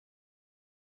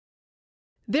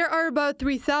There are about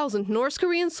 3,000 North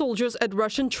Korean soldiers at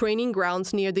Russian training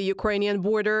grounds near the Ukrainian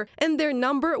border, and their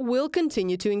number will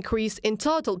continue to increase. In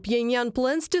total, Pyongyang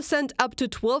plans to send up to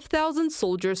 12,000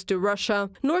 soldiers to Russia.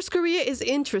 North Korea is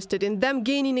interested in them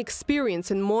gaining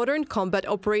experience in modern combat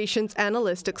operations,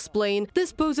 analysts explain.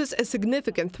 This poses a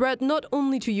significant threat not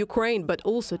only to Ukraine but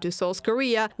also to South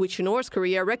Korea, which North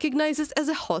Korea recognizes as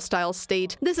a hostile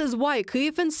state. This is why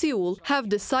Kyiv and Seoul have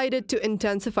decided to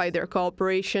intensify their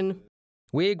cooperation.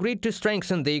 We agreed to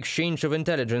strengthen the exchange of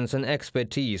intelligence and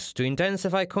expertise, to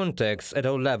intensify contacts at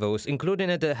all levels,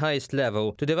 including at the highest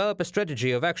level, to develop a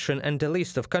strategy of action and a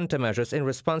list of countermeasures in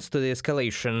response to the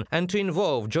escalation, and to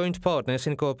involve joint partners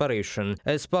in cooperation.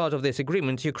 As part of this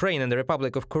agreement, Ukraine and the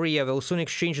Republic of Korea will soon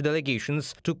exchange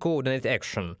delegations to coordinate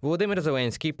action. Volodymyr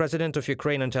Zelensky, President of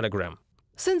Ukraine, on Telegram.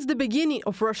 Since the beginning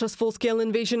of Russia's full-scale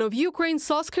invasion of Ukraine,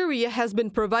 South Korea has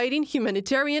been providing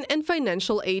humanitarian and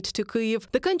financial aid to Kyiv.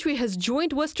 The country has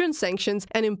joined Western sanctions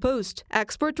and imposed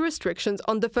export restrictions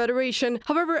on the federation.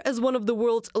 However, as one of the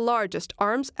world's largest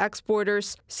arms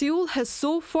exporters, Seoul has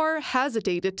so far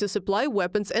hesitated to supply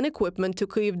weapons and equipment to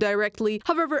Kyiv directly.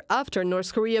 However, after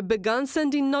North Korea began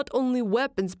sending not only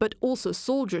weapons but also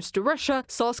soldiers to Russia,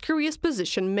 South Korea's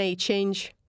position may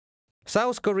change.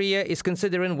 South Korea is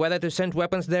considering whether to send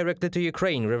weapons directly to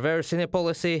Ukraine, reversing a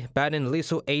policy banning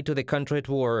lethal aid to the country at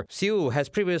war. Seoul has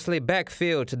previously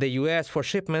backfilled the US for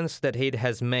shipments that it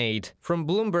has made. From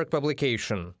Bloomberg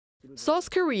publication. South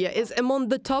Korea is among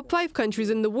the top 5 countries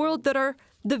in the world that are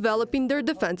developing their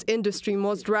defense industry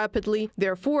most rapidly.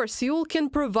 Therefore, Seoul can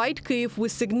provide Kyiv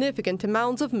with significant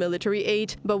amounts of military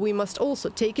aid. But we must also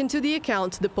take into the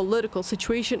account the political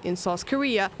situation in South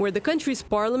Korea, where the country's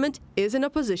parliament is in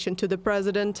opposition to the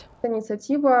president.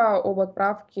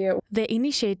 The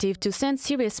initiative to send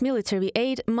serious military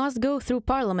aid must go through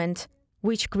parliament,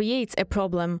 which creates a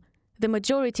problem. The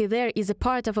majority there is a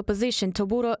part of opposition to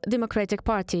Buro Democratic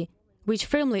Party, which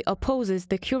firmly opposes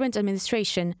the current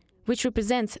administration, which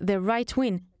represents the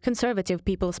right-wing Conservative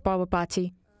People's Power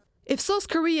Party. If South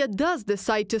Korea does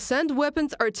decide to send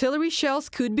weapons, artillery shells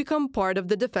could become part of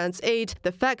the defense aid.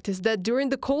 The fact is that during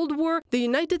the Cold War, the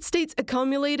United States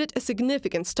accumulated a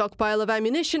significant stockpile of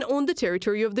ammunition on the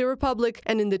territory of the Republic,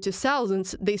 and in the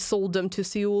 2000s, they sold them to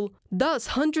Seoul. Thus,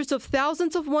 hundreds of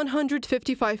thousands of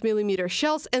 155mm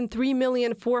shells and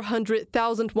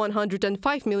 3,400,000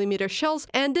 105mm shells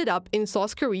ended up in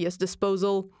South Korea's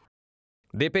disposal.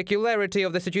 The peculiarity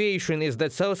of the situation is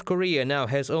that South Korea now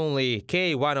has only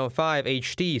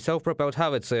K-105HT self-propelled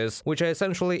howitzers, which are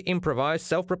essentially improvised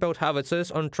self-propelled howitzers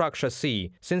on truck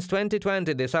chassis. Since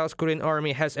 2020, the South Korean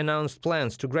army has announced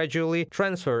plans to gradually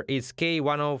transfer its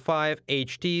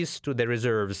K-105HTs to the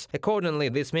reserves. Accordingly,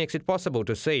 this makes it possible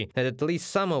to say that at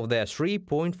least some of their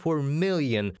 3.4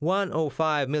 million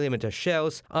 105mm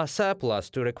shells are surplus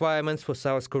to requirements for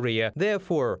South Korea.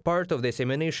 Therefore, part of this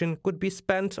ammunition could be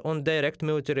spent on direct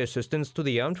military assistance to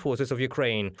the armed forces of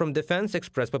Ukraine, from Defense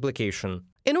Express publication.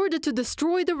 In order to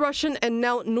destroy the Russian and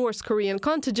now North Korean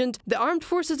contingent, the armed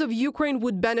forces of Ukraine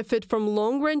would benefit from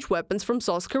long-range weapons from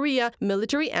South Korea,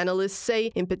 military analysts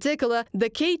say. In particular, the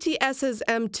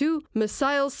KT-SSM-2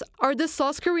 missiles are the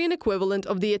South Korean equivalent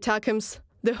of the ATACMS,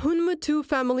 the Hunmu-2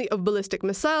 family of ballistic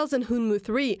missiles, and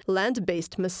Hunmu-3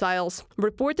 land-based missiles.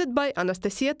 Reported by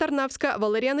Anastasia Tarnavska,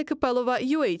 Valeriana Kapelova,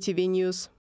 UATV News.